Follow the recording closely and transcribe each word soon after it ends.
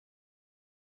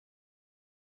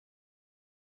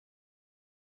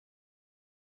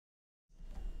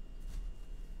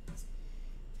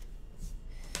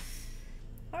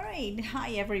right,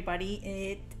 hi everybody.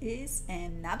 It is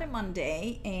another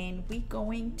Monday, and we're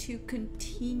going to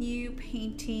continue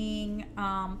painting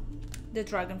the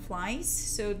dragonflies.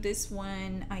 So this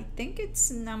one, I think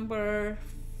it's number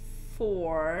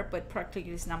 4, but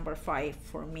practically it's number 5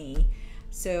 for me.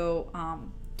 So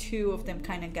two of them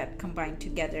kind of got combined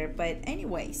together. But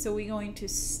anyway, so we're going to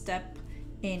step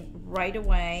in right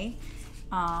away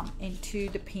into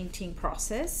the painting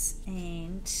process.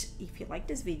 And if you like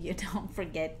this video, don't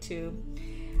forget to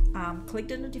click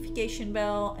the notification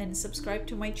bell and subscribe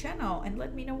to my channel and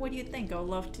let me know what you think. I'd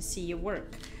love to see your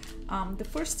work. The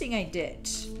first thing I did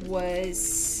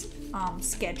was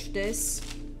sketch this,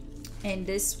 and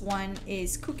this one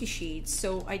is cookie sheets.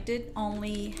 So I did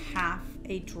only half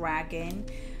a dragon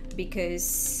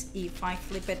because if I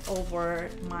flip it over,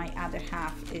 my other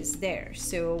half is there.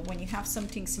 So when you have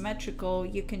something symmetrical,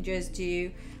 you can just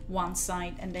do one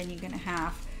side and then you're gonna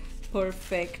have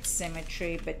perfect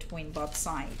symmetry between both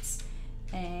sides.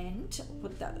 And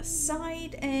put that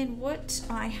aside, and what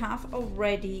I have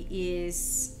already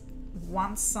is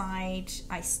one side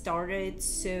I started,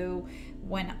 so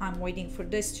when I'm waiting for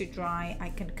this to dry, I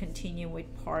can continue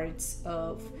with parts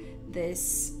of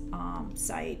this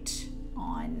side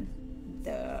on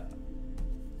the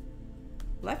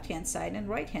left hand side and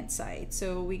right hand side.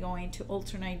 So we're going to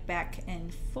alternate back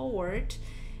and forward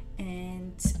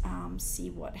and see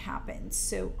what happens.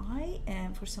 So I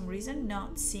am for some reason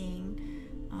not seeing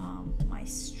my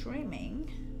streaming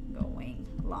going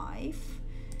live.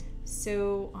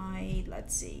 So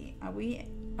let's see, are we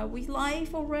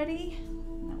live already?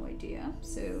 No idea.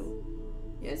 So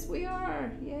yes, we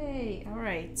are. Yay. All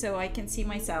right, so I can see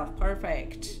myself.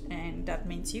 Perfect. And that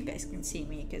means you guys can see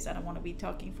me, because I don't want to be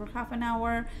talking for half an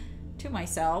hour to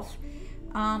myself.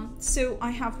 So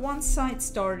I have one side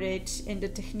started, and the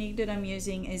technique that I'm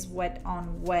using is wet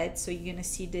on wet. So you're gonna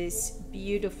see this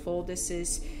beautiful, this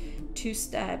is 2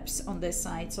 steps on this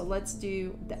side. So let's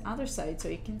do the other side so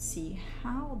you can see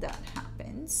how that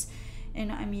happens. And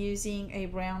I'm using a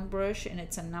round brush, and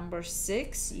it's a number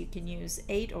 6. You can use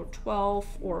 8 or 12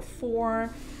 or 4,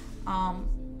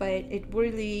 but it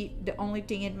really, the only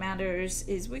thing it matters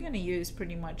is we're going to use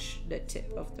pretty much the tip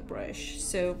of the brush.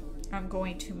 So I'm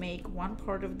going to make one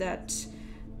part of that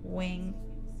wing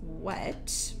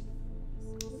wet,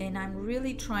 and I'm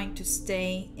really trying to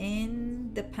stay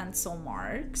in the pencil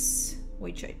marks,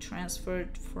 which I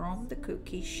transferred from the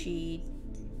cookie sheet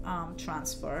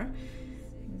transfer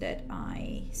that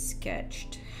I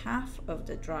sketched half of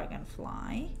the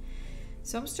dragonfly.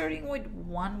 So I'm starting with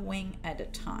one wing at a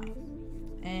time,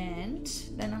 and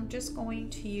then I'm just going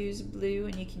to use blue,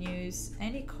 and you can use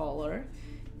any color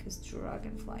because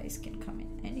dragonflies can come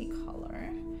in any color,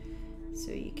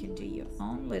 so you can do your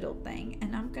own little thing.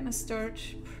 And I'm gonna start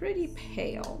pretty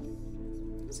pale,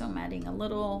 so I'm adding a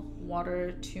little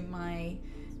water to my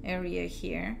area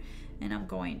here, and I'm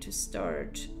going to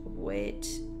start with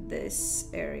this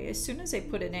area. As soon as I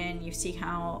put it in, you see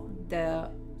how the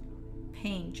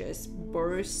paint just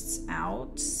bursts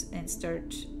out and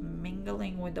start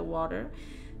mingling with the water.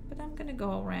 But I'm gonna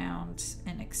go around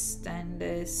and extend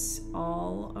this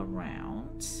all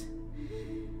around,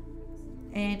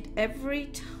 and every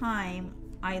time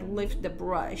I lift the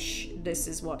brush, this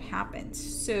is what happens.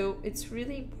 So it's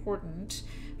really important,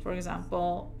 for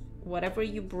example, whatever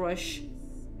you brush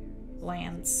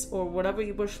lands, or whatever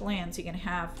you brush lands, you can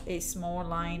have a small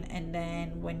line, and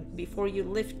then before you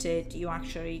lift it, you're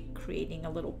actually creating a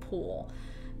little pool.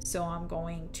 So I'm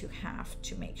going to have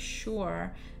to make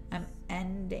sure I'm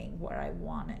ending where I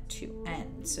want it to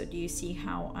end. So do you see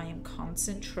how I am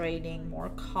concentrating more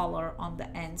color on the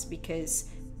ends, because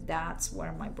that's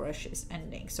where my brush is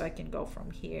ending. So I can go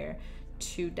from here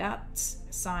to that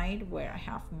side where I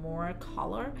have more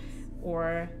color,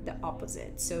 or the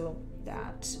opposite. So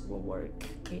that will work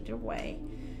either way.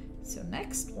 So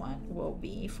next one will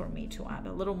be for me to add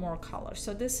a little more color.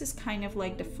 So this is kind of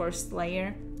like the first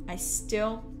layer. I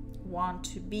still want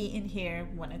to be in here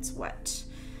when it's wet.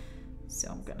 So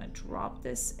I'm gonna drop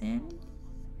this in,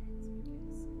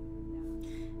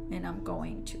 and I'm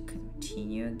going to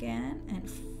continue again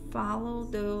and follow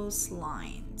those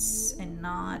lines, and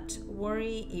not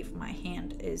worry if my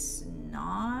hand is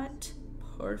not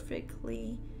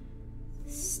perfectly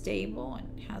stable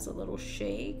and has a little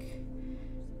shake.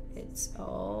 It's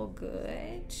all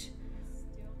good.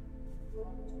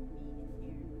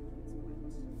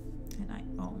 And I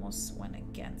almost went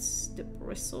against the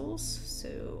bristles,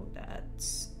 so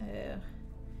that's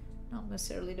not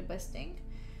necessarily the best thing.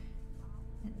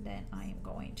 And then I am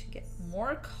going to get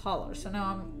more color. So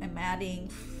now I'm adding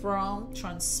from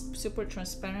super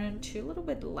transparent to a little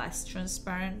bit less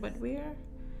transparent, but we're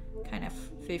kind of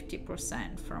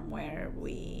 50% from where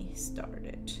we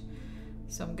started.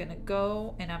 So I'm gonna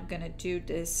go and I'm gonna do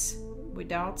this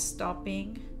without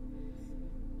stopping,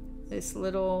 this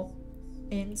little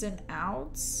ins and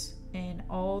outs, and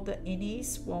all the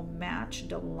innies will match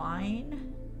the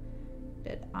line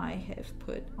that I have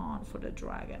put on for the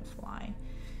dragonfly.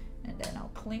 And then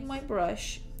I'll clean my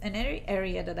brush, and any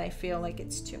area that I feel like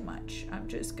it's too much, I'm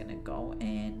just gonna go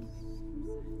in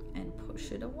and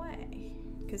push it away,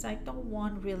 because I don't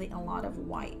want really a lot of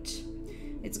white.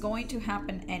 It's going to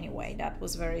happen anyway. That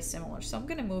was very similar. So I'm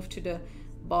gonna move to the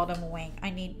bottom wing. I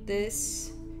need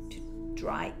this to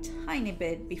dry a tiny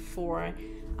bit before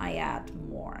I add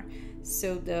more.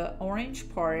 So the orange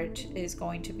part is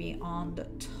going to be on the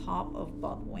top of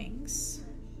both wings.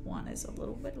 One is a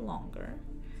little bit longer.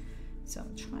 So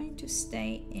I'm trying to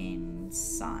stay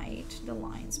inside the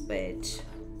lines, but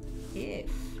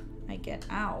if I get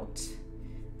out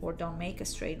or don't make a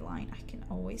straight line, I can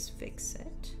always fix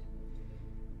it.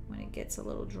 When it gets a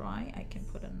little dry, I can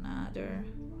put another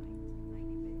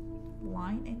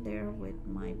line in there with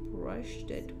my brush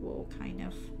that will kind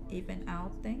of even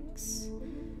out things.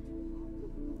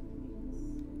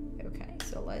 Okay,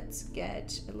 so let's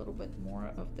get a little bit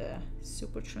more of the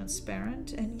super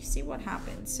transparent, and you see what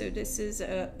happens. So this is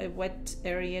a wet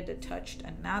area that touched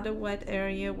another wet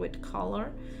area with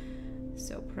color.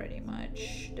 So pretty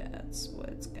much that's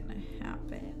what's gonna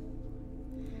happen.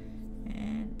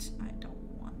 And I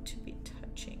don't want to be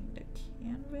touching the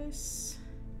canvas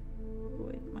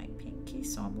with my pinky,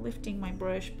 so I'm lifting my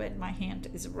brush, but my hand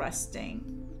is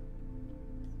resting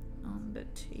on the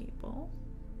table.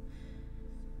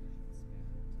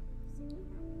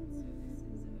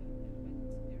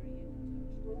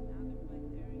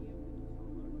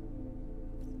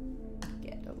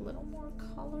 Get a little more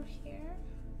color here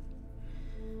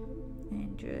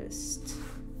and just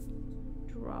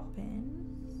drop in.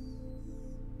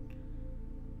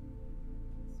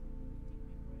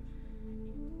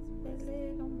 A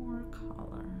little more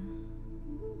color.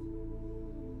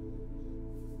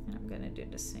 And I'm gonna do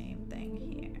the same thing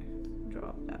here.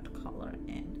 Drop that color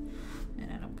in, and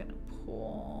then I'm gonna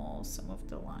pull some of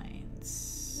the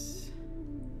lines.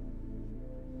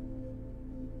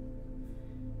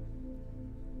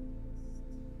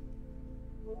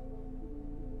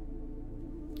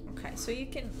 Okay, so you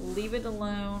can leave it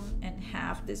alone and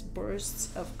have these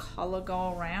bursts of color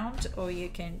go around, or you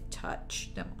can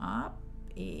touch them up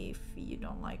if you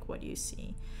don't like what you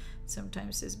see.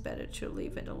 Sometimes it's better to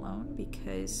leave it alone,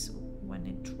 because when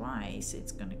it dries,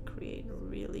 it's going to create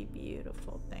really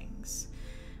beautiful things.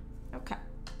 Okay,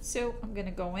 so I'm going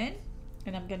to go in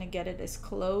and I'm going to get it as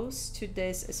close to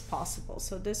this as possible.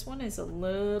 So this one is a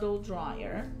little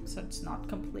drier, so it's not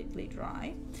completely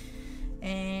dry.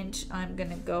 And I'm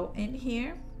gonna go in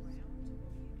here,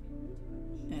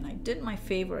 and I did my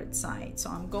favorite side, so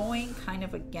I'm going kind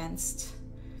of against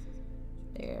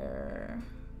there,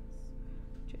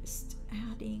 just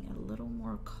adding a little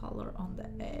more color on the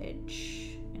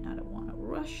edge, and I don't want to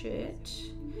rush it,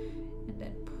 and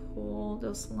then pull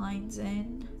those lines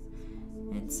in.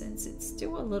 And since it's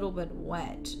still a little bit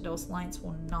wet, those lines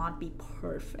will not be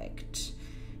perfect.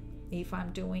 If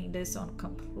I'm doing this on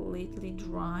completely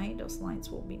dry, those lines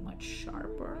will be much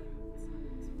sharper.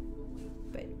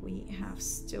 But we have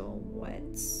still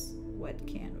wet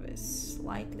canvas,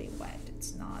 slightly wet.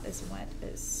 It's not as wet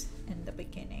as in the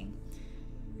beginning.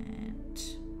 And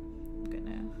I'm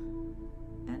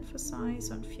gonna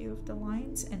emphasize on a few of the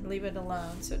lines and leave it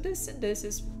alone. So this and this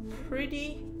is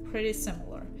pretty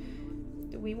similar.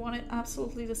 Do we want it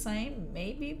absolutely the same?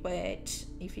 Maybe, but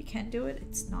if you can't do it,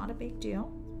 it's not a big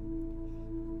deal.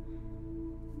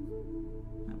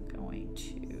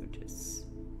 To just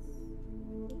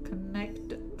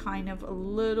connect kind of a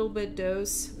little bit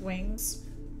those wings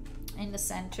in the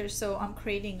center. So I'm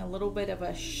creating a little bit of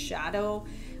a shadow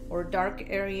or dark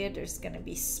area. There's going to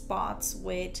be spots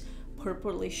with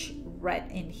purplish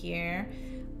red in here,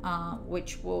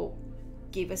 which will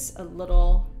give us a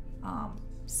little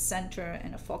center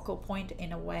and a focal point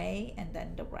in a way, and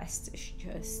then the rest is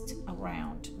just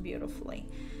around beautifully.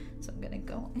 So I'm going to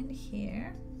go in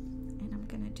here, and I'm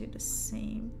gonna do the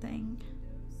same thing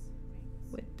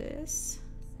with this,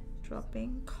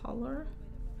 dropping color,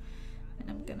 and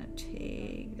I'm gonna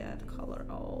take that color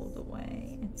all the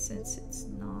way, and since it's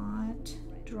not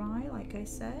dry, like I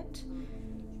said,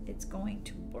 it's going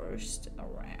to burst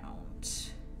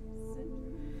around.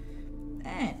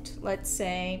 And let's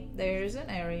say there's an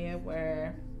area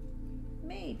where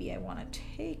maybe I want to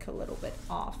take a little bit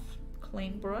off.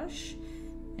 Clean brush,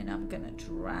 and I'm gonna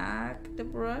drag the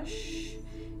brush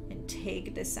and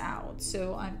take this out.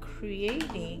 So I'm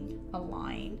creating a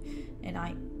line, and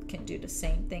I can do the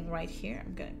same thing right here.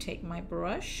 I'm gonna take my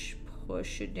brush,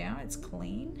 push it down, it's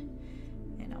clean,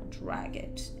 and I'll drag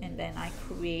it, and then I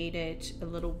created a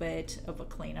little bit of a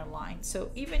cleaner line.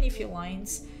 So even if your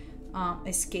lines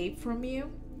escape from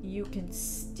you, you can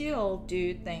still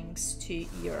do things to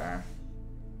your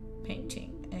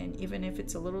painting. And even if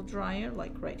it's a little drier,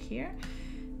 like right here,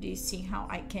 do you see how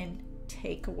I can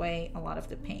take away a lot of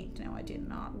the paint? Now I did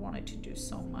not want it to do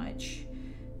so much,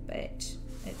 but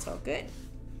it's all good.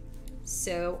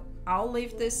 So I'll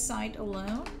leave this side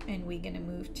alone, and we're gonna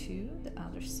move to the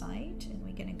other side, and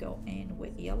we're gonna go in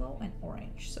with yellow and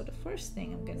orange. So the first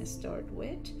thing I'm gonna start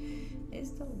with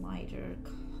is the lighter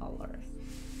color,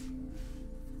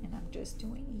 and I'm just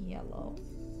doing yellow,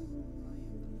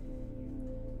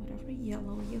 whatever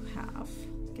yellow you have,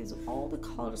 because all the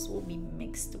colors will be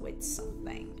mixed with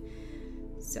something.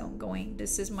 So I'm going,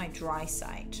 this is my dry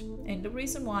side, and the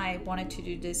reason why I wanted to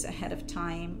do this ahead of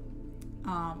time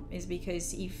is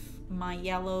because if my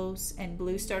yellows and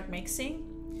blue start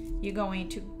mixing, you're going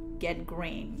to get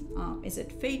green. Is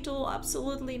it fatal?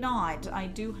 Absolutely not. I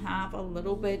do have a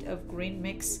little bit of green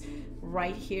mix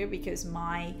right here because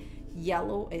my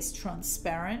yellow is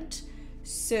transparent.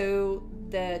 So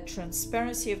the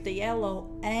transparency of the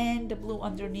yellow and the blue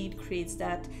underneath creates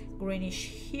that greenish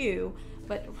hue.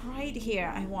 But right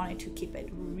here, I wanted to keep it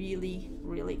really,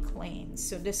 really clean.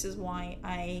 So this is why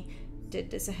I did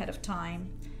this ahead of time.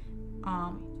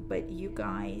 But you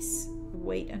guys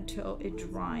wait until it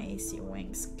dries, your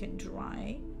wings can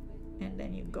dry, and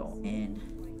then you go in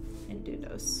and do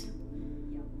those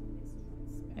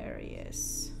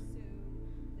areas.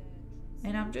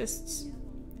 And I'm just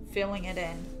filling it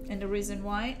in, and the reason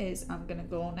why is I'm gonna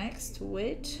go next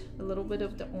with a little bit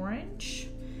of the orange,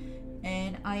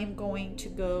 and I am going to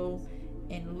go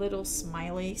in little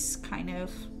smileys, kind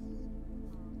of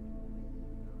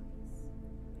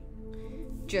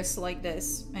just like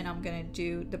this, and I'm gonna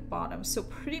do the bottom. So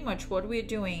pretty much what we're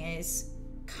doing is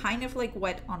kind of like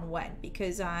wet on wet,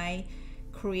 because I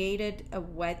created a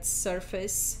wet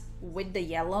surface with the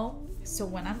yellow. So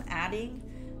when I'm adding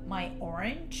my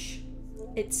orange,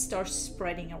 it starts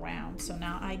spreading around. So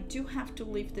now I do have to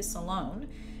leave this alone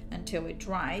until it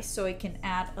dries, so I can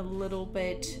add a little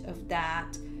bit of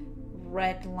that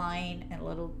red line and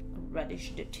little reddish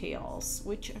details,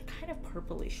 which are kind of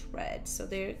purplish red, so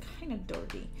they're kind of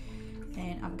dirty.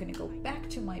 And I'm gonna go back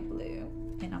to my blue,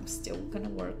 and I'm still gonna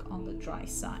work on the dry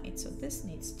side. So this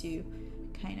needs to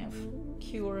kind of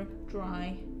cure,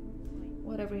 dry,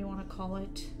 whatever you want to call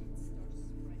it.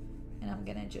 And I'm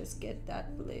gonna just get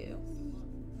that blue,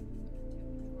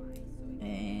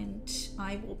 and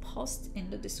I will post in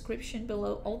the description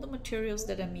below all the materials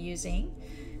that I'm using,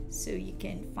 so you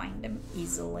can find them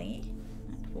easily.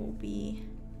 That will be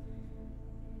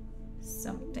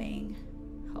something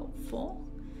helpful.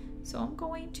 So I'm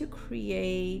going to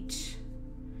create,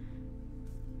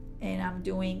 and I'm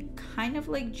doing kind of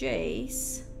like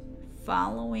J's,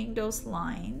 following those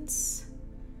lines.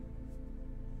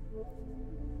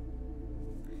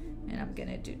 And I'm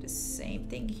gonna do the same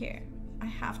thing here. I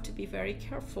have to be very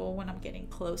careful when I'm getting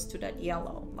close to that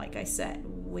yellow. Like I said,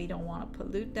 we don't want to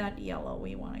pollute that yellow.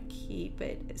 We want to keep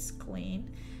it as clean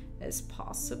as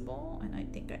possible. And I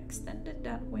think I extended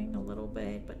that wing a little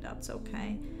bit, but that's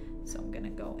okay. So I'm gonna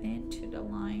go into the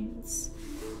lines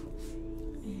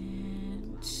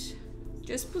and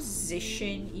just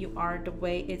position you are the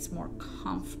way it's more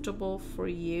comfortable for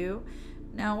you.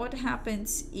 Now what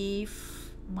happens if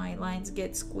my lines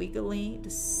get squiggly?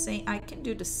 I can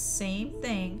do the same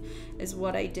thing as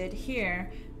what I did here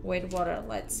with water.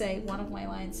 Let's say one of my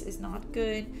lines is not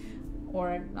good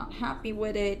or not happy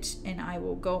with it, and I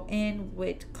will go in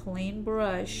with clean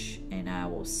brush and I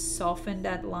will soften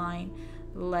that line,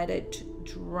 let it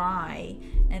dry,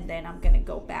 and then I'm gonna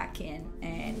go back in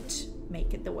and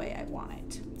make it the way I want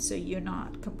it. So you're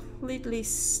not completely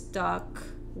stuck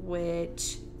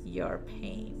with your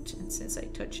paint. And since I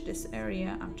touched this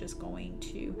area, I'm just going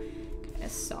to kind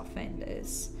of soften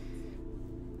this,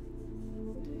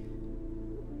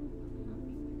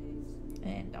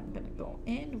 and I'm gonna go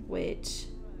in with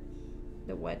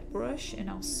the wet brush and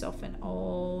I'll soften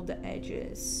all the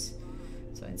edges.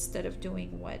 So instead of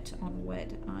doing wet on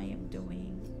wet, I am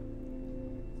doing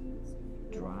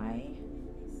dry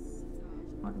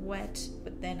on wet,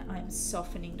 but then I'm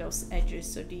softening those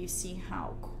edges. So do you see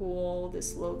how cool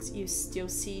this looks? You still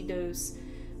see those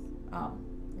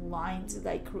lines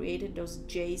that I created, those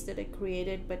J's that I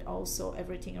created, but also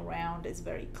everything around is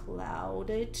very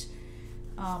clouded.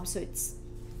 So it's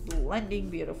blending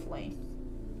beautifully.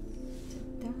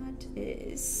 that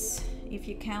is, if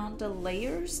you count the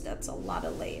layers, that's a lot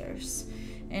of layers.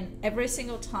 And every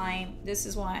single time, this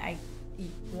is why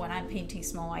when I'm painting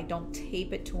small, I don't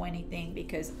tape it to anything,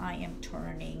 because I am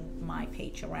turning my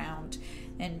page around.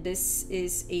 And this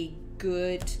is a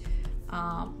good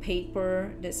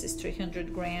paper. This is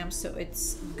 300 grams, so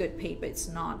it's good paper. It's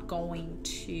not going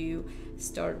to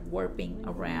start warping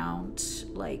around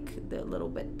like the little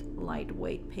bit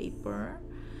lightweight paper,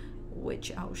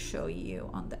 which I'll show you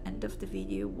on the end of the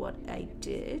video what I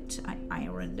did. I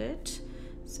ironed it,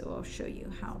 so I'll show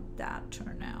you how that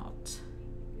turned out.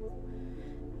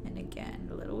 And again,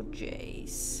 little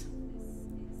J's.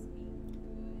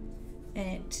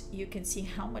 And you can see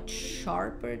how much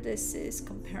sharper this is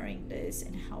comparing this,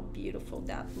 and how beautiful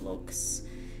that looks.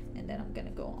 And then I'm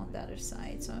gonna go on the other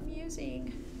side. So I'm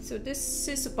using, so this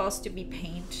is supposed to be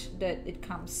paint that it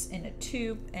comes in a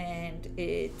tube, and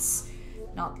it's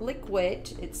not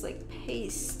liquid, it's like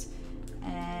paste.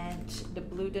 And the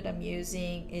blue that I'm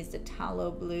using is the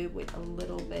tallow blue with a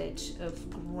little bit of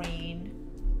green.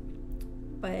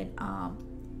 But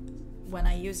when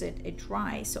I use it, it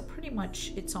dries, so pretty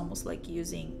much it's almost like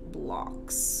using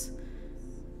blocks.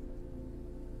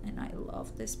 And I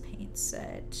love this paint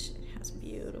set. It has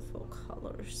beautiful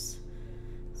colors,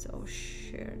 so I'll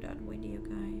share that with you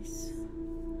guys.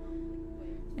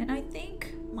 And I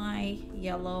think my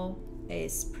yellow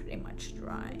is pretty much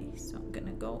dry, so I'm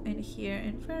gonna go in here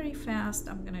and very fast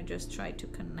I'm gonna just try to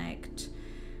connect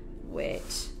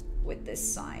with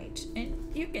this side.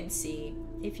 And you can see,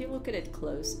 if you look at it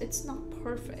close, it's not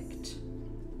perfect,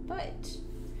 but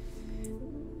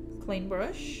clean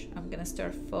brush. I'm gonna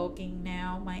start fogging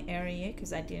now my area,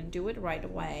 because I didn't do it right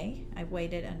away. I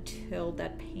waited until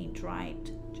that paint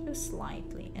dried just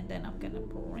slightly, and then I'm gonna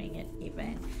bring it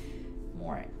even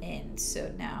more in.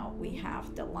 So now we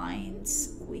have the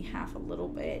lines, we have a little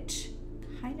bit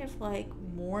kind of like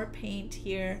more paint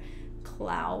here,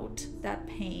 cloud that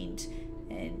paint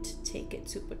and take it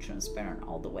super transparent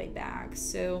all the way back.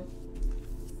 So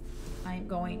I'm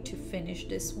going to finish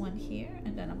this one here,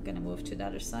 and then I'm gonna move to the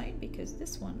other side because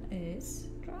this one is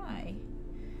dry.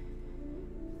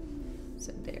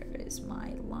 So there is my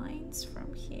lines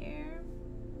from here.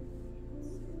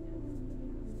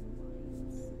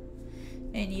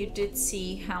 And you did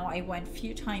see how I went a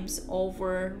few times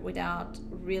over without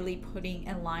really putting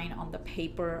a line on the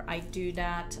paper. I do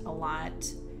that a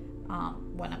lot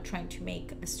when I'm trying to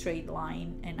make a straight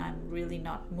line and I'm really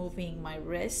not moving my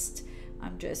wrist.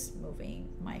 I'm just moving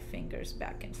my fingers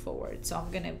back and forward. So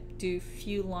I'm gonna do a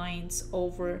few lines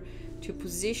over to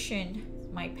position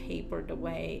my paper the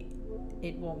way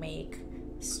it will make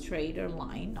straighter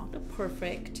line, not a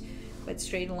perfect, but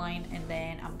straight line. And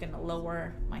then I'm gonna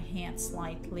lower my hand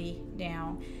slightly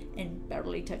down and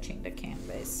barely touching the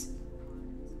canvas.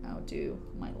 I'll do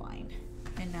my line.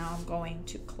 And now I'm going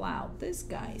to cloud these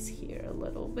guys here a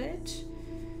little bit,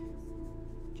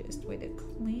 just with a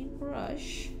clean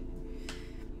brush.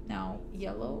 Now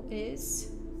yellow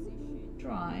is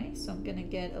dry, so I'm gonna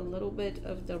get a little bit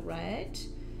of the red,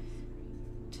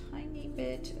 tiny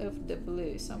bit of the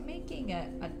blue. So I'm making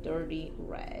a dirty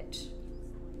red.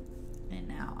 And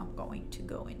now I'm going to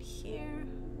go in here,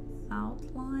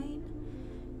 outline,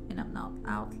 and I'm not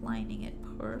outlining it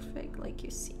perfect like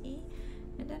you see.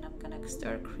 And then I'm gonna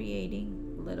start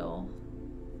creating little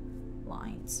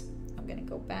lines. I'm gonna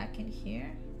go back in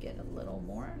here, get a little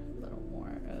more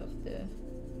of the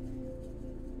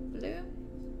blue,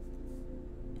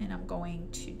 and I'm going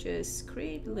to just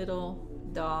create little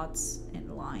dots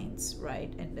and lines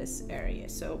right in this area.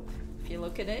 So if you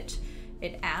look at it,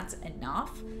 it adds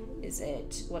enough. Is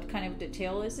it, what kind of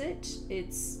detail is it?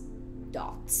 It's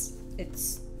dots.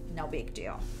 It's no big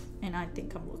deal. And I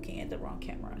think I'm looking at the wrong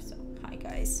camera, so hi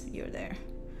guys, you're there.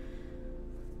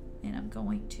 And I'm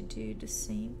going to do the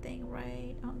same thing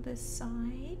right on this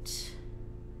side.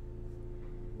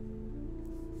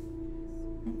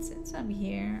 And since I'm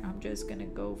here, I'm just gonna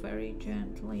go very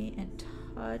gently and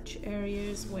touch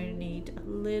areas where I need a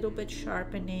little bit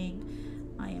sharpening.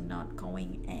 I am not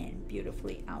going and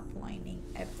beautifully outlining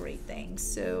everything.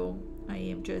 So I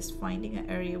am just finding an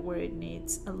area where it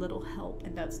needs a little help,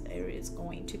 and that's the area is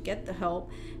going to get the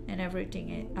help, and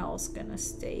everything else gonna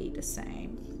stay the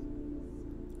same.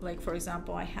 Like for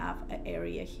example, I have an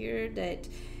area here that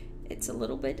it's a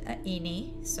little bit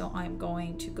inny, so I'm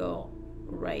going to go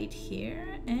right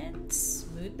here and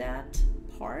smooth that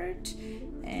part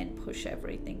and push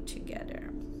everything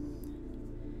together.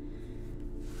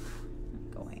 I'm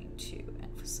going to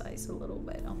emphasize a little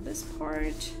bit on this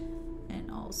part and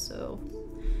also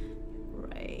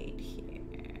right here.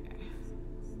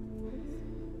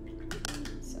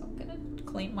 So I'm gonna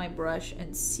clean my brush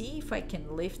and see if I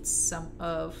can lift some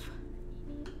of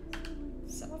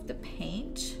the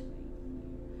paint,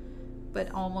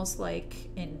 but almost like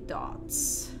in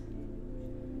dots.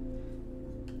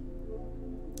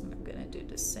 I'm gonna do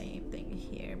the same thing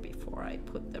here before I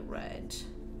put the red.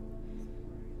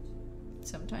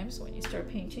 Sometimes when you start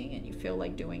painting and you feel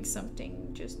like doing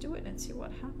something, just do it and see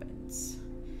what happens.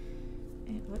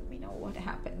 And let me know what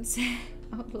happens.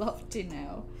 I'd love to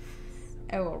know.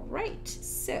 All right,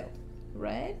 so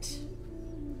red.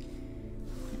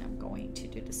 And I'm going to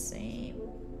do the same.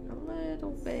 A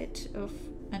little bit of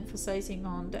emphasizing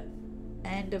on the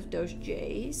end of those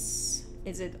J's.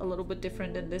 Is it a little bit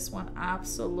different than this one?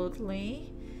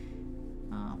 Absolutely.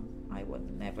 I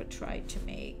would never try to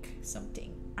make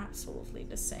something absolutely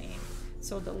the same.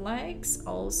 So the legs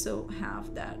also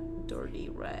have that dirty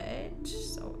red.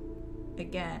 So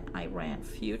again, I ran a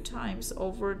few times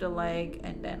over the leg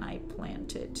and then I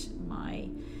planted my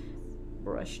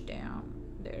brush down.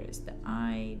 There's the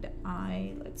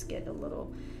eye, let's get a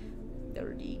little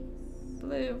dirty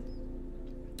blue.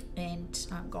 And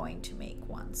I'm going to make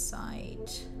one side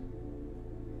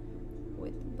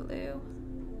with blue.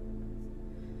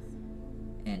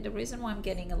 And the reason why I'm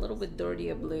getting a little bit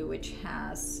dirtier blue, which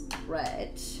has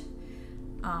red,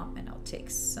 and I'll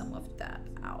take some of that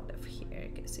out of here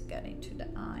because it got into the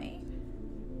eye.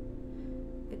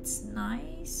 It's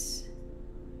nice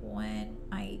when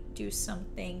I do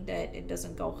something that it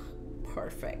doesn't go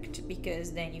perfect,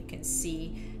 because then you can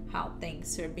see how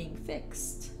things are being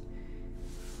fixed.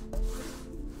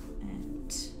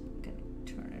 And I'm gonna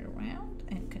turn it around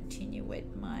and continue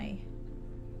with my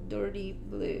dirty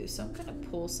blue. So I'm gonna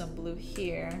pull some blue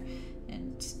here,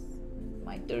 and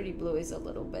my dirty blue is a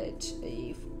little bit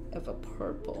of a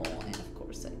purple, and of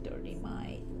course I dirty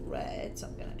my red, so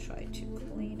I'm gonna try to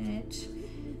clean it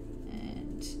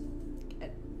and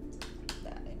get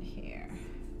that in here.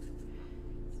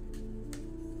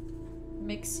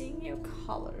 Mixing your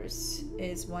colors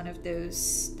is one of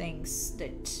those things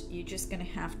that you're just gonna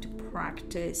have to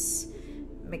practice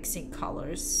mixing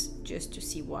colors just to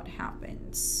see what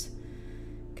happens,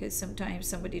 because sometimes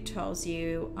somebody tells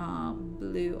you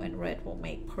blue and red will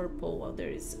make purple. Well, there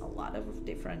is a lot of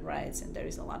different reds and there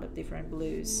is a lot of different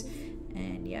blues,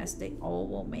 and yes, they all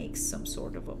will make some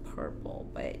sort of a purple,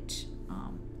 but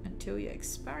until you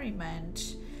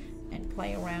experiment and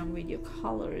play around with your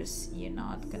colors, you're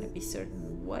not gonna be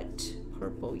certain what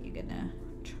purple you're gonna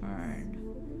turn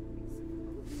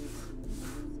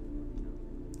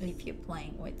if you're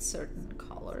playing with certain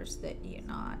colors that you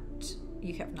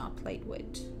have not played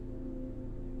with.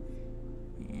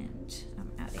 And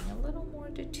I'm adding a little more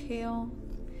detail,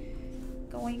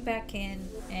 going back in,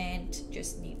 and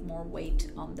just need more weight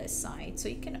on this side. So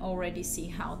you can already see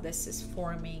how this is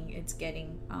forming. It's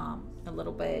getting a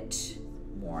little bit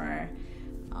more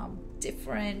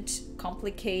different,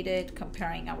 complicated,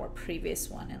 comparing our previous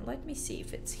one. And let me see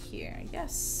if it's here.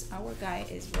 Yes, our guy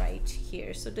is right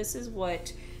here. So this is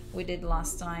what we did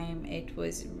last time. It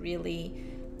was really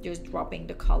just dropping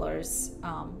the colors,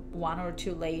 one or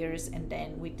two layers, and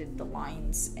then we did the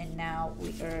lines, and now we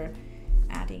are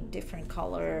adding different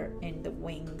color in the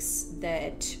wings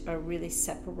that are really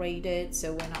separated,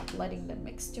 so we're not letting them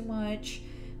mix too much.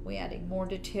 We're adding more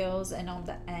details, and on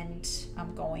the end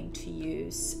I'm going to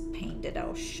use paint that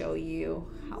I'll show you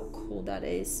how cool that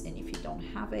is, and if you don't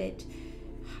have it,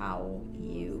 how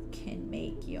you can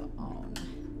make your own.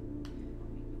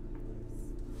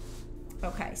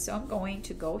 Okay, so I'm going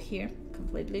to go here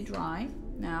completely dry.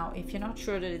 Now if you're not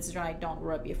sure that it's dry, don't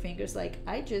rub your fingers like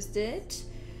I just did,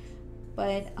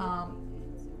 but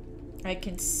I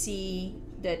can see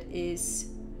that is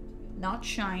not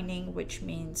shining, which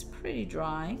means pretty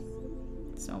dry.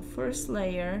 So first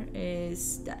layer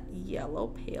is that yellow,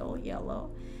 pale yellow,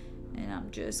 and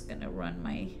I'm just gonna run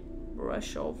my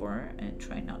brush over and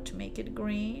try not to make it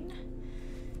green.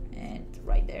 And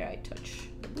right there I touch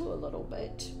the blue a little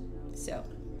bit, so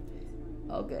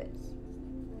all good.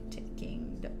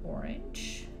 Taking the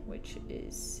orange, which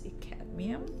is a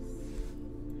cadmium,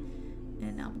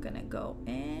 and I'm gonna go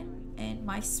in, and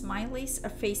my smileys are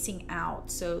facing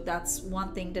out, so that's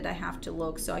one thing that I have to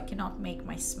look. So I cannot make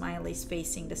my smileys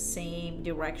facing the same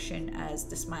direction as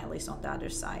the smileys on the other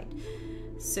side.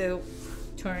 So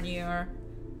turn your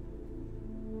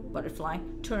butterfly,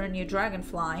 turn your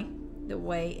dragonfly the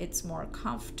way it's more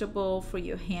comfortable for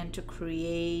your hand to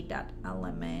create that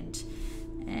element,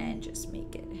 and just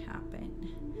make it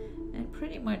happen. And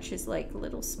pretty much it's like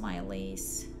little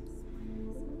smileys,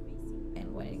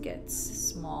 and when it gets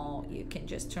small you can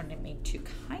just turn them into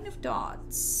kind of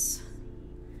dots.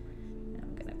 And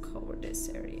I'm gonna cover this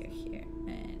area here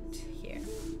and here.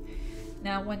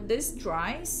 Now when this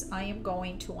dries, I am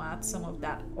going to add some of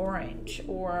that orange,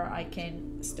 or I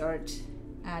can start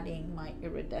adding my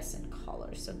iridescent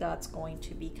color. So that's going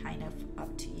to be kind of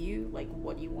up to you, like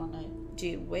what you want to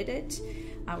do with it.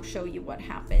 I'll show you what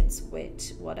happens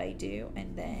with what I do,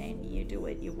 and then you do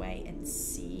it your way and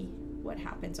see what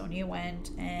happens on your end.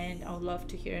 And I would love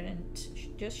to hear it,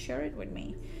 and just share it with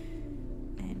me.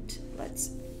 And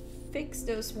let's fix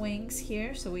those wings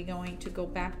here. So we're going to go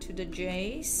back to the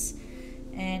J's,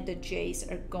 and the J's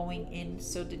are going in.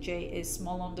 So the J is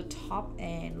small on the top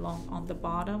and long on the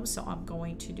bottom. So I'm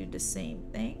going to do the same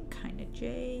thing, kind of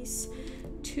J's.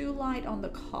 Too light on the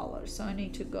color, so I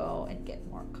need to go and get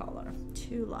more color.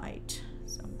 Too light,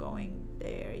 so I'm going,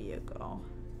 there you go.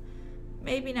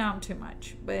 Maybe now I'm too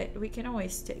much, but we can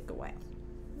always take away.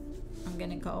 I'm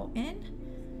gonna go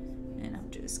in, and I'm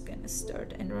just gonna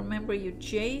start. And remember, your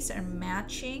J's are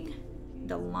matching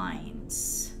the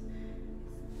lines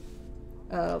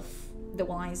of the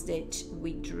lines that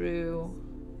we drew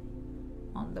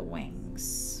on the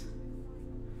wings.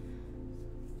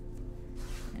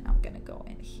 And I'm gonna go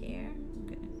in here. I'm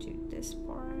gonna do this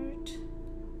part.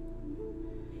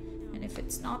 And if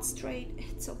it's not straight,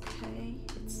 it's okay.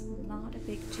 It's not a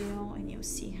big deal. And you'll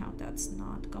see how that's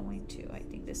not going to. I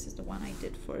think this is the one I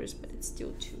did first, but it's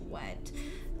still too wet.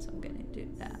 So I'm gonna do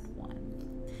that one.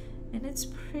 And it's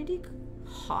pretty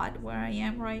hot where I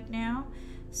am right now.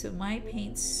 So my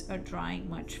paints are drying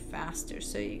much faster.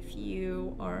 So if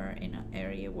you are in an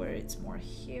area where it's more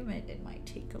humid, it might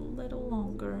take a little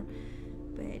longer,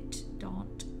 but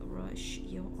don't rush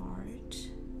your art.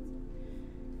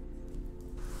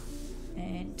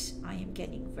 And I am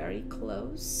getting very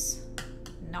close.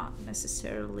 Not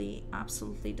necessarily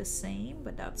absolutely the same,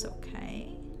 but that's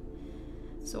okay.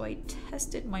 So I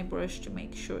tested my brush to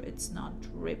make sure it's not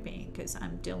dripping, because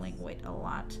I'm dealing with a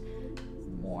lot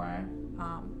more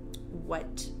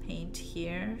wet paint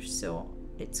here. So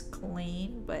it's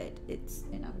clean, but it's,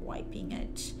 and I'm wiping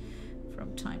it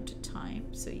from time to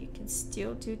time. So you can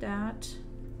still do that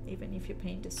even if your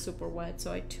paint is super wet.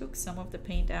 So I took some of the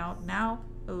paint out. Now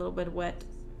a little bit wet,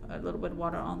 a little bit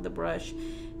water on the brush,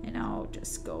 and I'll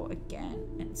just go again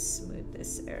and smooth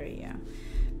this area.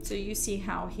 So you see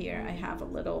how here I have a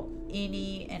little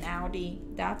innie and outie.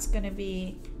 That's gonna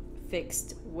be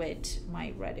fixed with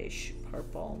my reddish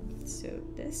purple. So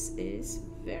this is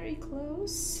very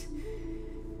close.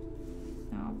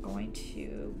 Now I'm going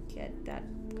to get that,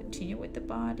 continue with the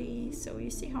body. So you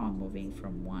see how I'm moving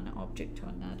from one object to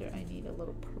another. I need a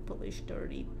little purplish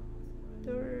dirty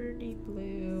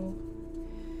blue.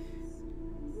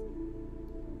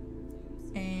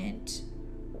 And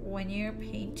when you're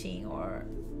painting, or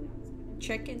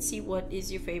check and see what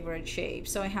is your favorite shape.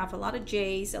 So I have a lot of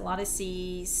J's, a lot of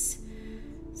C's.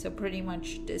 So pretty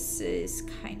much this is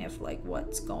kind of like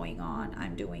what's going on.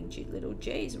 I'm doing little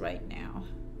J's right now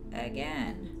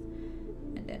again,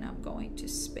 and then I'm going to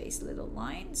space little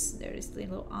lines. There is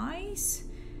little eyes,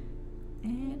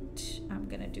 and I'm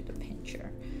gonna do the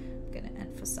pincher. I'm gonna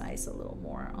emphasize a little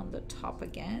more on the top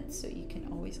again, so you can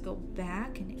always go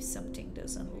back, and if something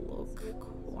doesn't look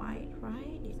quite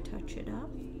right, you touch it up.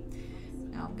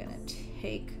 Now I'm gonna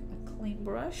take a clean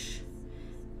brush,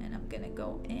 and I'm gonna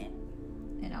go in,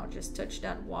 and I'll just touch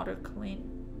that water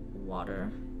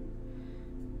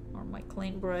or my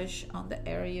clean brush on the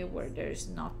area where there's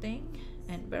nothing,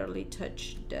 and barely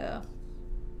touch the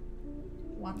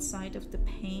one side of the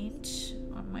paint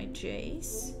on my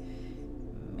J's.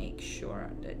 Make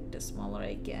sure that the smaller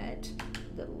I get,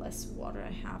 the less water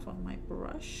I have on my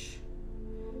brush.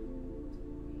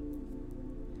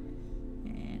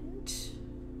 And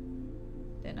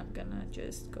then I'm gonna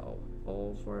just go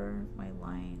over my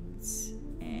lines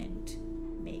and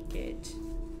make it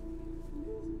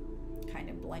kind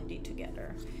of blending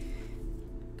together.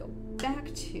 Go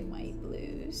back to my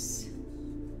blues,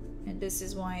 and this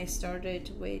is why I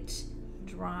started with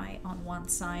dry on one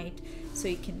side, so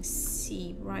you can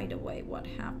see right away what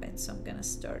happens. So I'm gonna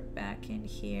start back in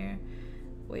here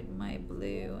with my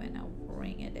blue, and I'll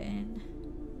bring it in.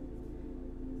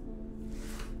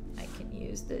 I can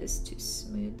use this to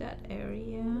smooth that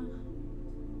area.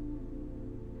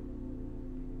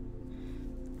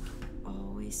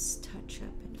 Always touch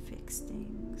up and fix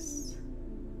things.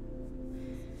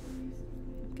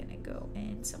 I'm gonna go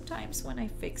in. Sometimes when I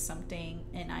fix something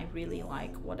and I really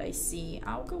like what I see,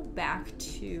 I'll go back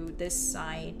to this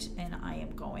side, and I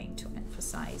am going to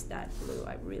emphasize that blue.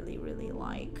 I really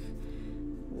like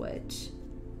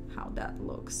how that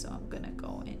looks. So I'm gonna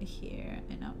go in here,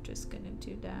 and I'm just gonna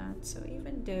do that. So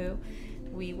even though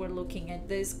we were looking at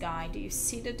this guy, do you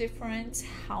see the difference?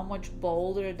 How much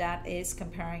bolder that is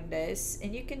comparing this?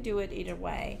 And you can do it either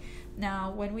way.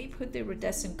 Now, when we put the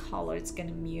iridescent color, it's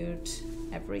gonna mute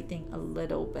everything a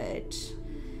little bit.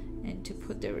 And to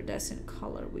put the iridescent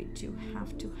color, we do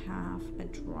have to have a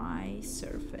dry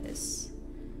surface.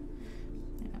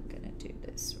 And I'm gonna do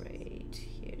this right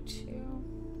here too.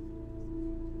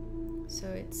 So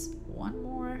it's one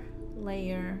more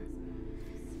layer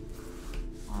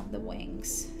on the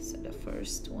wings. So the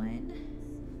first one,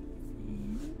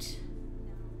 and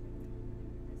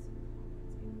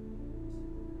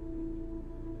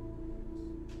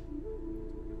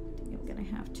I think I'm gonna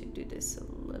have to do this a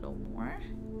little more.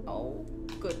 Oh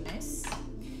goodness,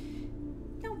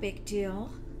 no big deal.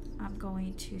 I'm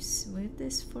going to smooth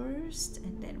this first,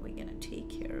 and then we're gonna take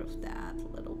care of that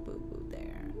little boo-boo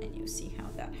there, and you see how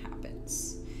that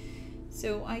happens.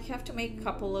 So I have to make a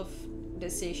couple of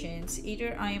decisions.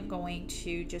 Either I am going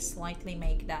to just slightly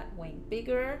make that wing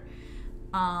bigger,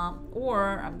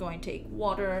 or I'm going to take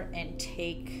water and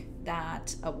take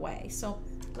that away. So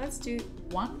let's do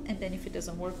one, and then if it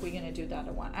doesn't work, we're gonna do the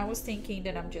other one. I was thinking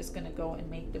that I'm just gonna go and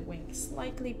make the wing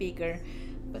slightly bigger,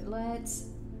 but let's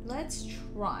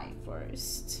try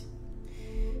first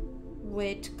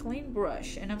with clean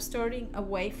brush, and I'm starting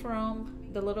away from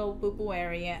the little boo-boo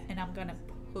area, and I'm gonna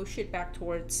push it back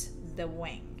towards the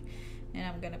wing, and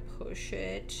I'm gonna push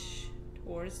it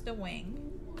towards the wing,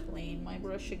 clean my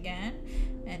brush again,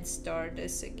 and start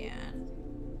this again.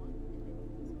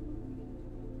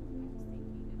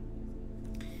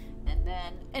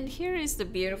 And here is the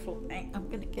beautiful thing. I'm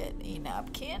gonna get a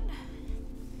napkin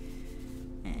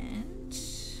and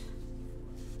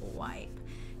wipe.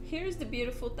 Here's the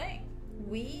beautiful thing.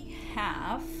 We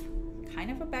have kind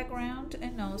of a background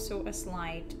and also a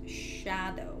slight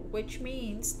shadow, which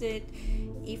means that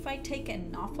if I take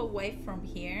enough away from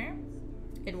here,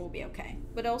 it will be okay.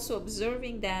 But also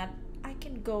observing that I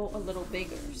can go a little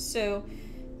bigger. So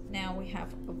now we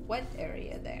have a wet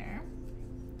area there.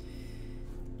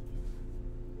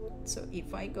 So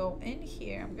if I go in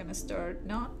here, I'm gonna start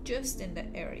not just in the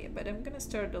area, but I'm gonna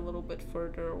start a little bit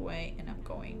further away, and I'm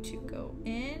going to go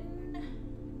in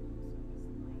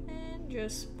and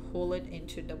just pull it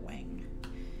into the wing.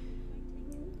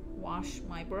 Wash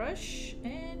my brush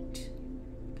and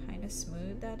kind of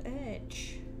smooth that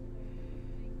edge.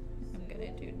 I'm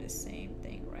gonna do the same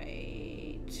thing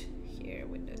right here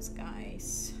with those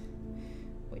guys,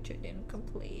 which I didn't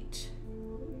complete.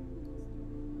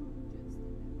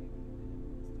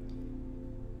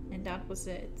 And that was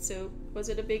it. So was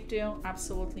it a big deal?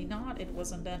 Absolutely not. It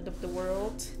wasn't the end of the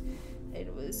world.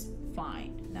 It was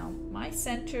fine. Now my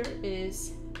center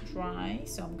is dry,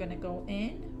 so I'm gonna go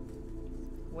in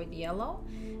with yellow,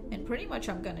 and pretty much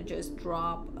I'm gonna just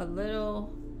drop a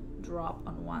little drop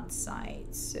on one side.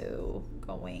 So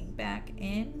going back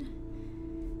in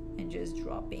and just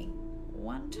dropping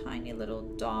one tiny little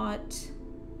dot,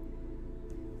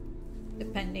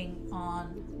 depending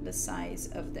on the size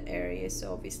of the area.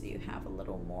 So obviously you have a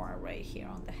little more right here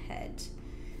on the head,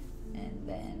 and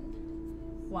then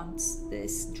once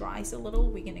this dries a little,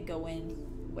 we're gonna go in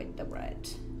with the red.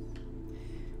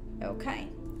 Okay,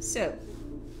 so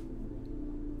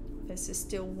this is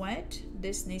still wet.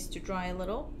 This needs to dry a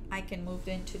little. I can move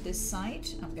into this side.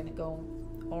 I'm gonna go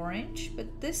orange,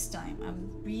 but this time I'm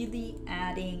really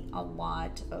adding a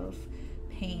lot of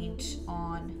paint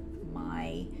on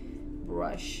my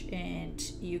brush, and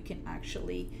you can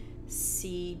actually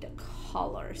see the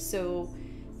color. So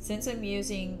since I'm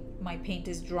using, my paint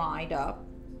is dried up,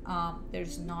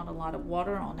 there's not a lot of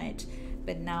water on it,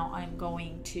 but now I'm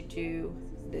going to do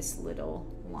this little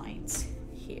lines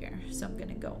here. So I'm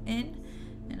gonna go in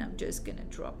and I'm just gonna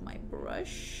drop my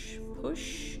brush,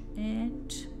 push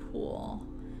and pull,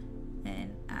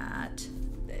 and add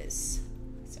this.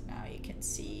 So now you can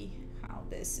see how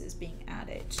this is being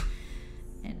added.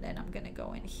 And then I'm gonna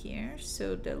go in here.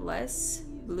 So the less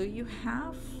blue you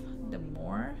have, the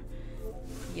more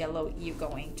yellow you're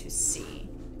going to see.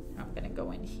 I'm gonna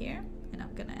go in here and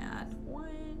I'm gonna add 1,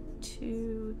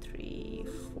 2, 3,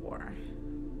 4.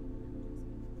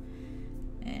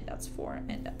 And that's 4,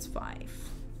 and that's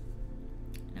 5.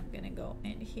 And I'm gonna go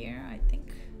in here. I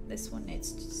think this one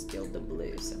needs still the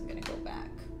blue, so I'm gonna go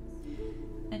back.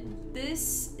 And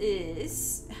this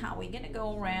is how we're gonna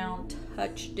go around,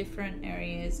 touch different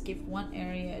areas, give one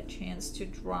area a chance to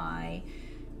dry.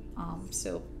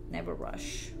 So never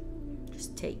rush,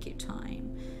 just take your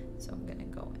time. So I'm gonna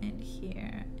go in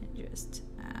here and just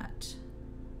add,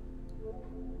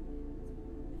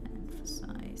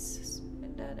 emphasize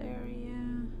in that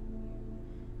area.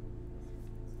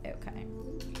 Okay,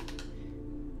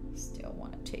 still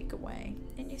want to take away.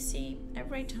 And you see,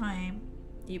 every time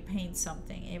you paint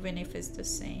something, even if it's the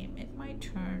same, it might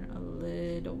turn a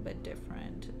little bit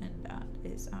different, and that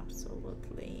is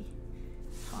absolutely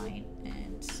fine,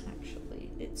 and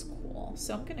actually it's cool.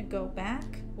 So I'm gonna go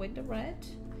back with the red,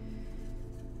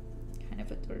 kind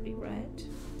of a dirty red,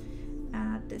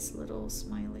 add this little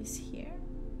smileys here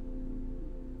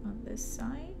on this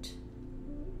side,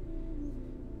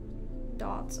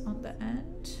 dots on the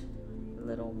end, a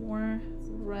little more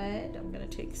red. I'm gonna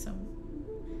take some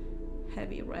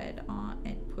heavy red on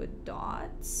and put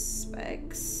dots,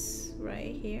 specks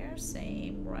right here,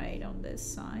 same right on this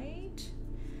side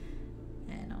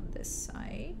and on this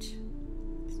side.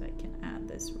 So I can add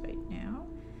this right now.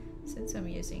 Since I'm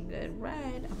using the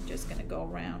red, I'm just gonna go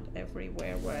around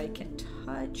everywhere where I can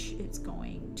touch. It's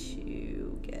going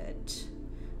to get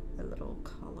a little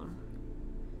color.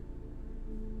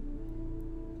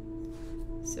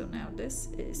 So now this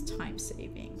is time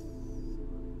saving.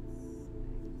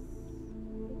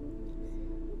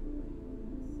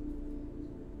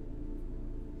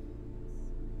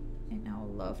 And I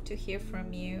would love to hear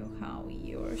from you how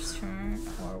yours turned,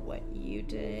 or what you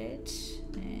did,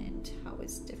 and how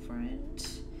it's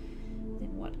different,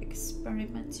 and what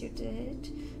experiments you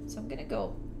did. So I'm gonna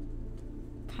go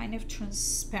kind of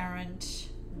transparent,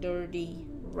 dirty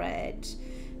red,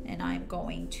 and I'm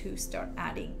going to start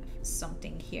adding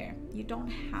something here. You don't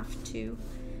have to,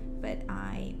 but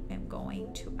I am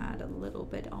going to add a little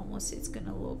bit. Almost it's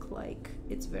gonna look like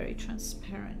it's very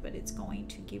transparent, but it's going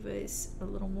to give us a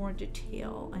little more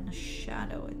detail and a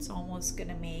shadow. It's almost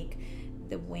gonna make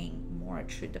the wing more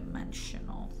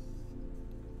three-dimensional.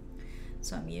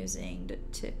 So I'm using the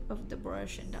tip of the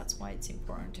brush, and that's why it's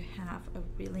important to have a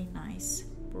really nice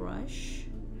brush.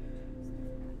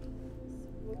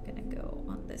 I'm gonna go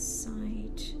on this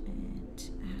side and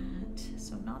add,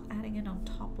 so I'm not adding it on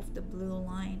top of the blue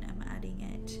line, I'm adding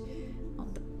it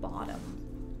on the bottom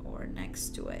or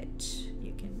next to it.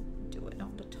 You can do it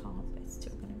on the top, it's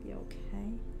still gonna be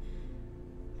okay.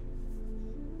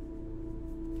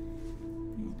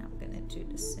 And I'm gonna do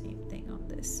the same thing on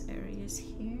this areas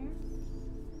here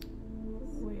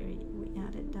where we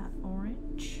added that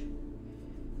orange.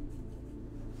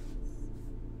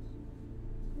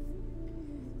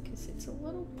 Because it's a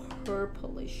little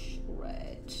purplish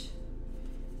red.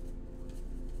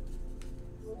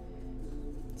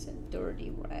 It's a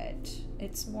dirty red.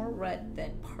 It's more red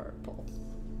than purple.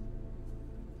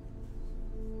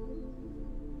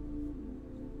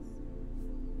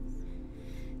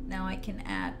 Now I can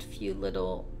add a few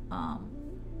little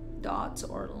dots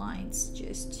or lines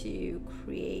just to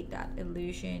create that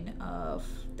illusion of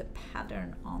the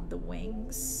pattern on the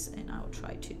wings, and I'll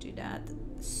try to do that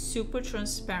super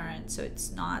transparent so it's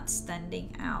not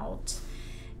standing out.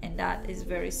 And that is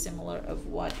very similar of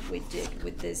what we did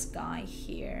with this guy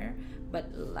here,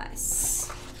 but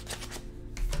less.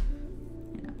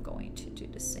 And I'm going to do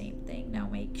the same thing. Now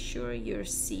make sure your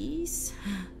C's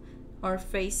are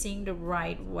facing the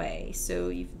right way. So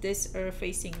if this are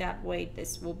facing that way,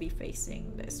 this will be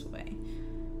facing this way.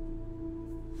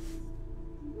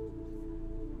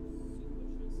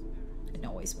 And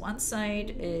always one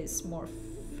side is more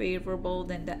favorable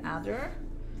than the other.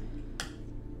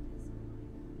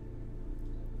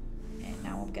 And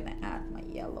now I'm gonna add my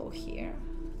yellow here,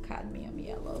 cadmium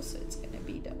yellow, so it's gonna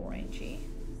be the orangey.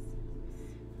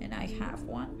 And I have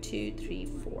 1, 2, 3,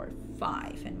 4,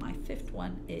 5, and my fifth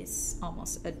one is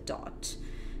almost a dot.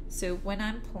 So when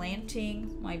I'm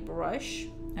planting my brush,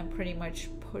 I'm pretty much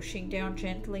pushing down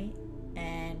gently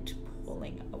and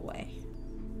pulling away.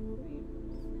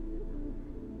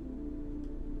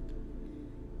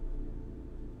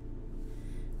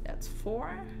 That's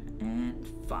 4 and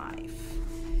 5.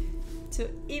 So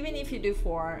even if you do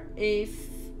 4, if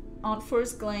on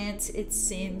first glance it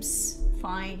seems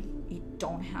fine, you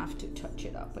don't have to touch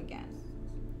it up again.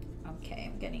 Okay,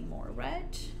 I'm getting more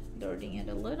red, dirtying it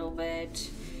a little bit,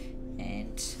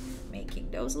 and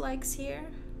making those legs here.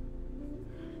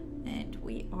 And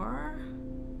we are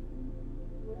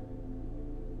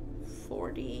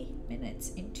 40 minutes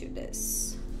into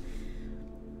this.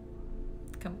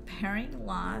 Comparing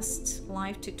last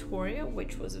live tutorial,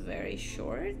 which was very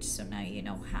short, so now you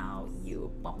know how you're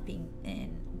bumping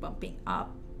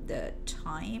up the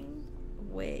time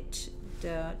with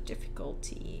the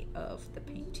difficulty of the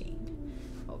painting,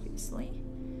 obviously.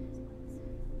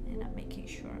 And I'm making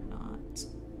sure I'm not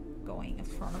going in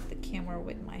front of the camera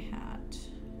with my hat,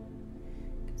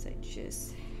 because I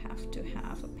just have to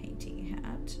have a painting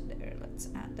hat. There, let's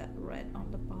add that red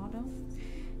on the bottom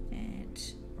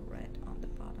and red on the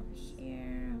bottom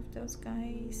here of the those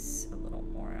guys. A little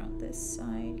more on this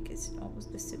side because it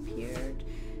almost disappeared.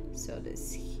 So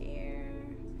this here,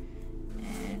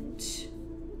 and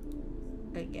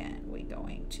again we're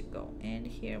going to go in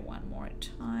here one more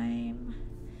time.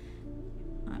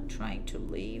 I'm trying to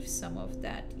leave some of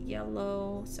that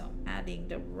yellow, so I'm adding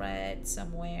the red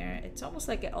somewhere. It's almost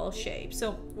like an L shape.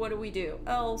 So what do?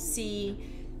 L, C,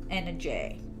 and a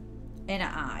J, and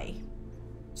an I.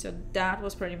 So that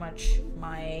was pretty much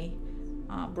my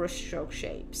brush stroke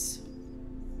shapes.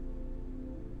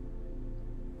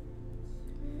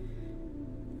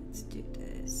 Let's do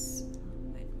this a little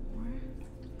bit more.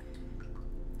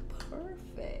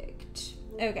 Perfect.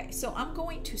 Okay, so I'm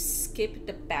going to skip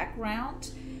the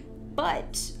background,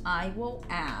 but I will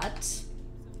add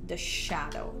the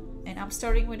shadow. And I'm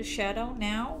starting with the shadow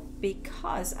now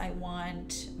because I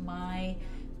want my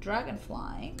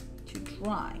dragonfly to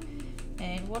dry.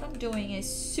 And what I'm doing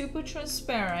is super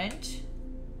transparent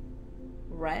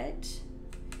red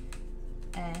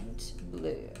and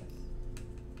blue.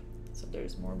 So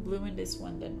there's more blue in this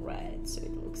one than red, so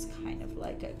it looks kind of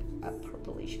like a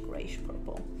purplish grayish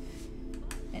purple.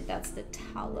 And that's the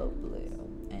tallow blue,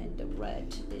 and the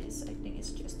red is, I think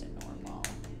it's just a normal,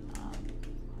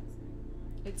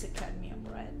 it's a cadmium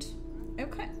red.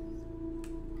 Okay,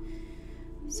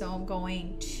 so I'm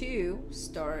going to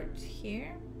start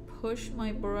here, push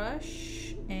my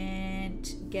brush and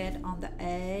get on the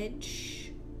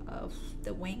edge of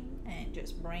the wing and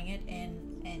just bring it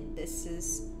in, and this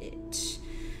is it.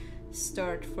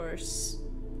 Start first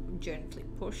gently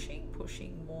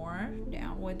pushing more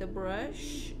down with the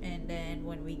brush, and then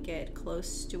when we get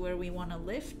close to where we want to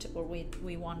lift, or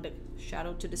we want the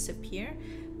shadow to disappear,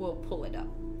 we'll pull it up.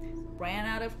 Ran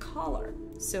out of color,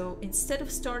 so instead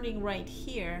of starting right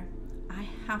here, I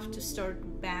have to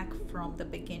start back from the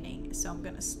beginning. So I'm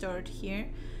gonna start here,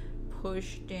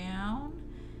 push down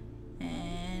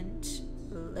and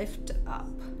lift up.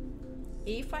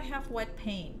 If I have wet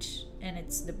paint and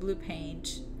it's the blue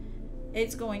paint,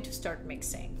 it's going to start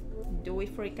mixing. Do we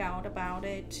freak out about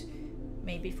it?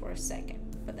 Maybe for a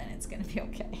second, but then it's gonna be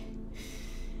okay.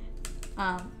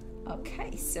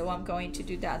 Okay, so I'm going to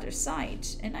do the other side,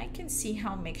 and I can see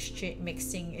how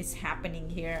mixing is happening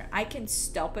here. I can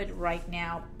stop it right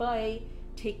now by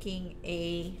taking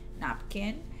a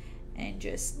napkin and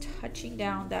just touching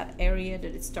down that area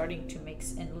that it's starting to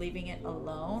mix and leaving it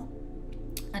alone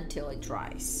until it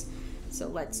dries. So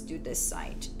let's do this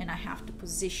side, and I have to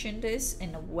position this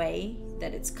in a way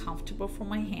that it's comfortable for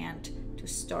my hand to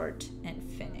start and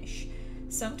finish.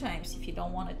 Sometimes if you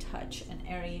don't want to touch an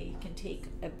area, you can take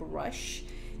a brush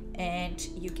and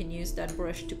you can use that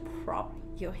brush to prop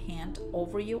your hand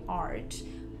over your art,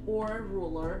 or a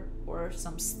ruler or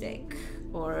some stick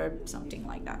or something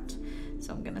like that.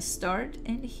 So I'm gonna start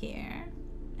in here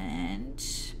and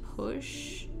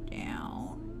push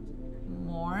down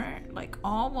more, like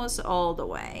almost all the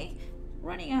way.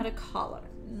 Running out of color,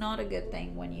 not a good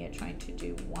thing when you're trying to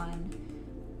do one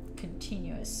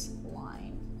continuous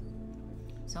line.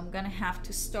 So I'm gonna have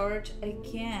to start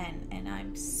again, and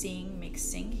I'm seeing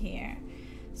mixing here.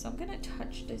 So I'm gonna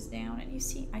touch this down, and you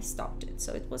see I stopped it,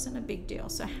 so it wasn't a big deal.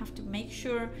 So I have to make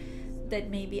sure that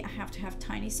maybe I have to have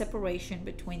tiny separation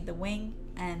between the wing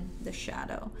and the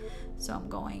shadow. So I'm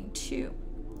going to,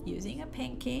 using a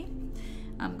pinky,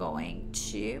 I'm going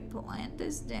to blend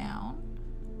this down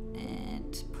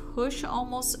and push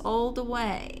almost all the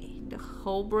way. The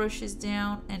whole brush is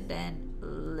down, and then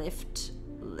lift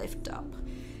up.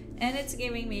 And it's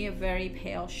giving me a very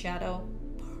pale shadow.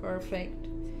 Perfect.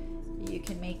 You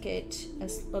can make it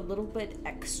a little bit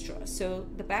extra. So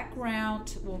the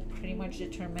background will pretty much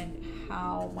determine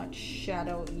how much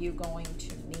shadow you're going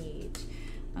to need.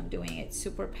 I'm doing it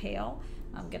super pale.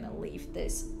 I'm gonna leave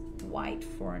this white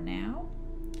for now.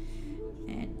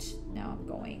 And now I'm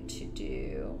going to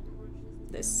do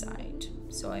this side.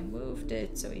 So I moved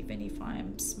it, so even if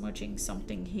I'm smudging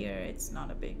something here, it's not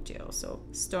a big deal. So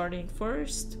starting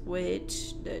first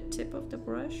with the tip of the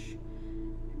brush,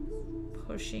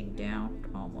 pushing down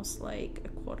almost like a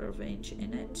 1/4 inch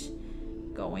in it,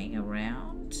 going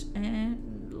around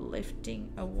and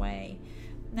lifting away.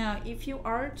 Now if your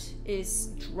art is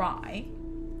dry,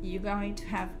 you're going to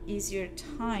have easier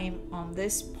time on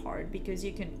this part because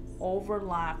you can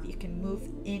overlap, you can move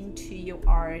into your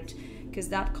art, because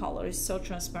that color is so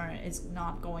transparent, it's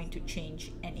not going to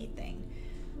change anything.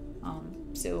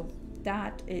 So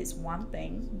that is one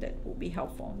thing that will be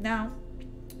helpful. Now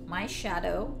my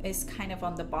shadow is kind of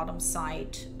on the bottom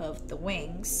side of the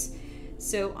wings,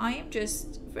 So I am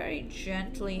just very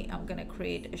gently, I'm gonna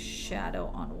create a shadow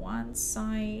on one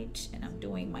side, and I'm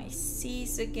doing my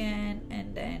C's again,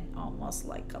 and then almost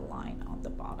like a line on the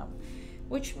bottom,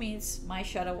 which means my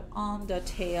shadow on the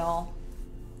tail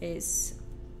is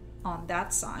on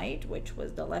that side, which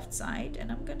was the left side,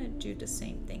 and I'm gonna do the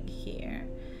same thing here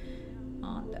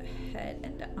on the head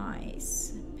and the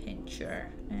eyes,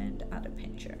 pincher and other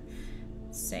pincher.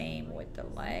 Same with the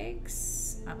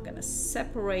legs. I'm gonna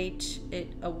separate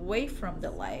it away from the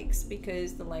legs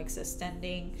because the legs are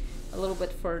standing a little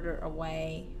bit further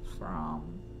away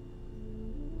from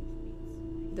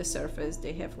the surface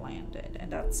they have landed,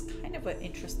 and that's kind of an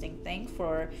interesting thing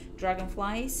for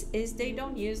dragonflies, is they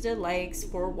don't use their legs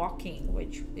for walking,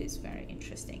 which is very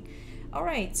interesting. All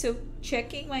right, so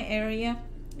checking my area,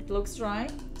 it looks dry,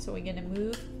 so we're gonna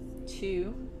move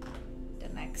to the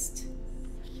next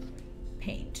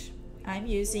paint. I'm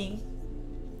using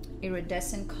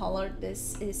iridescent color.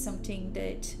 This is something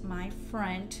that my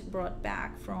friend brought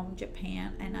back from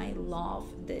Japan, and I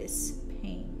love this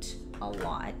paint a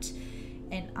lot,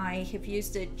 and I have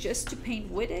used it just to paint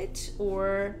with it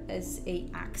or as a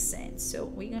accent. So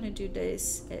we're gonna do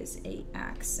this as a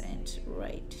accent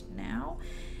right now,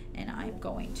 and I'm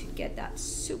going to get that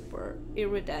super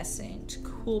iridescent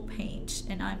cool paint,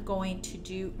 and I'm going to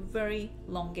do very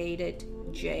elongated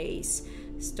J's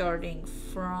starting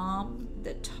from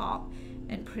the top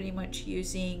and pretty much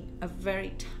using a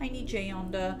very tiny J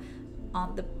on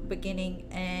the beginning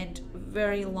and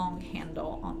very long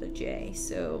handle on the J.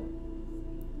 So,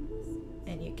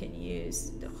 and you can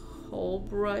use the whole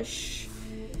brush,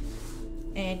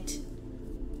 and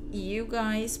you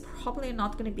guys probably are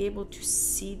not going to be able to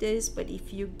see this, but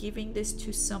if you're giving this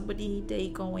to somebody, they're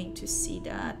going to see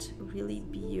that really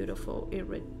beautiful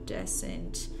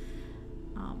iridescent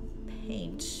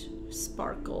paint,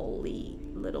 sparkly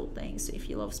little things. So if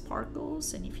you love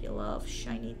sparkles and if you love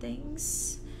shiny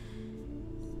things,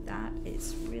 that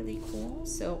is really cool.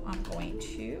 So I'm going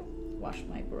to wash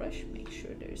my brush, make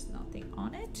sure there's nothing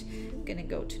on it. I'm gonna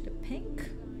go to the pink,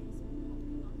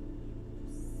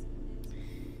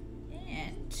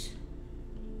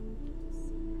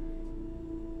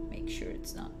 make sure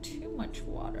it's not too much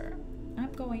water.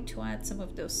 I'm going to add some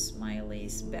of those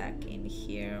smileys back in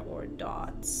here, or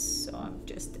dots, so I'm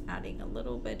just adding a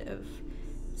little bit of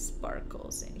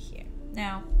sparkles in here.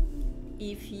 Now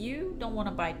if you don't want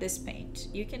to buy this paint,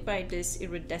 you can buy this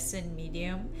iridescent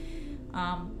medium.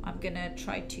 I'm gonna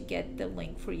try to get the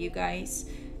link for you guys.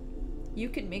 You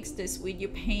can mix this with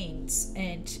your paints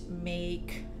and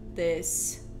make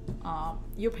this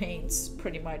your paints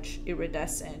pretty much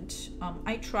iridescent.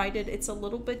 I tried it, it's a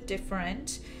little bit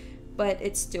different, but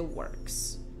it still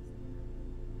works.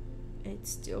 It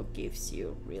still gives you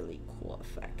a really cool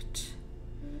effect.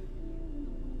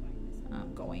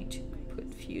 I'm going to put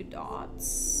a few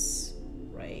dots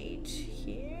right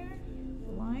here,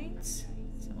 lines,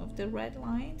 some of the red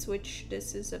lines, which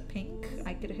this is a pink.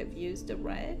 I could have used the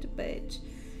red, but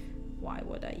why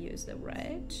would I use the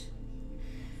red?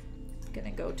 I'm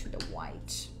gonna go to the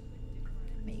white.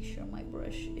 Make sure my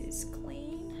brush is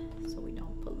clean so we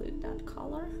don't pollute that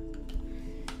color.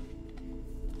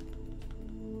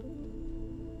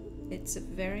 It's a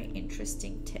very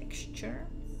interesting texture.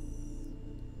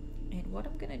 And what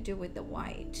I'm gonna do with the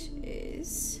white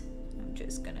is I'm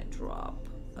just gonna drop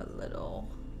a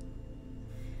little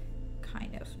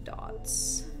kind of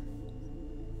dots,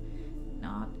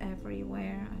 not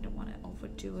everywhere. I don't want to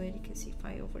overdo it, because if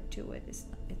I overdo it,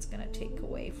 it's gonna take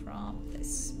away from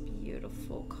this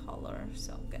beautiful color.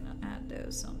 So I'm gonna add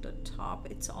those on the top.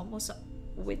 It's almost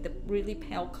with the really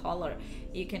pale color,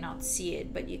 you cannot see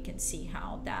it, but you can see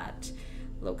how that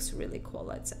looks really cool.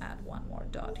 Let's add one more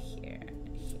dot here and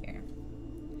here,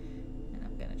 and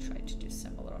I'm gonna try to do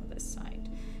similar on this side.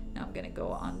 Now I'm gonna go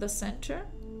on the center,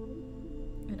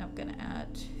 and I'm gonna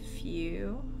add a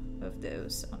few of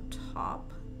those on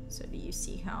top. So do you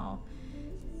see how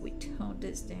we toned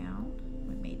this down?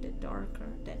 We made it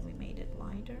darker, then we made it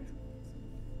lighter.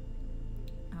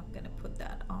 I'm gonna put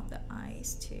that on the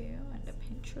eyes too, and the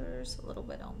pinchers, a little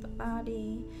bit on the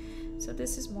body. So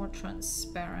this is more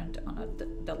transparent on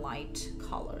the light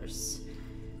colors.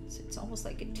 So it's almost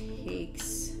like it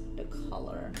takes the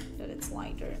color that it's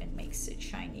lighter and makes it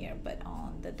shinier, but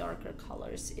on the darker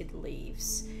colors it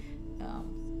leaves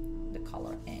the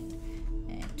color in.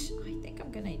 And I think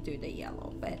I'm gonna do the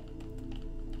yellow, but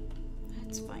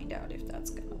let's find out if that's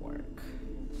gonna work.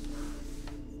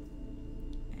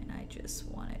 And I just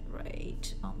want it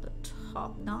right on the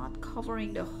top, not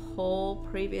covering the whole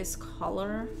previous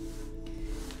color,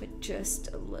 but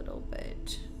just a little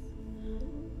bit.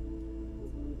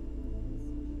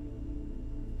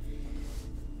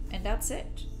 And that's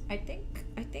it. I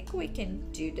think we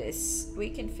can do this.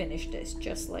 We can finish this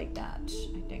just like that.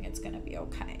 I think it's gonna be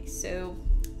okay. So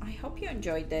I hope you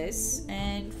enjoyed this.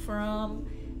 And from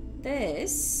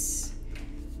this,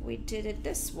 we did it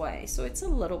this way. So it's a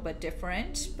little bit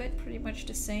different, but pretty much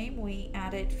the same. We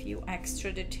added a few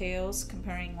extra details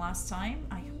comparing last time.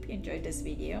 I hope you enjoyed this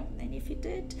video. And if you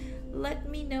did, let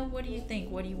me know, what do you think?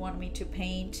 What do you want me to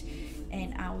paint?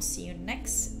 And I will see you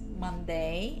next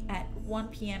Monday at 1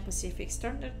 p.m. Pacific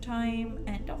Standard Time.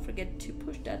 And don't forget to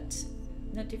push that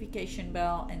notification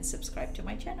bell and subscribe to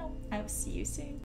my channel. I'll see you soon.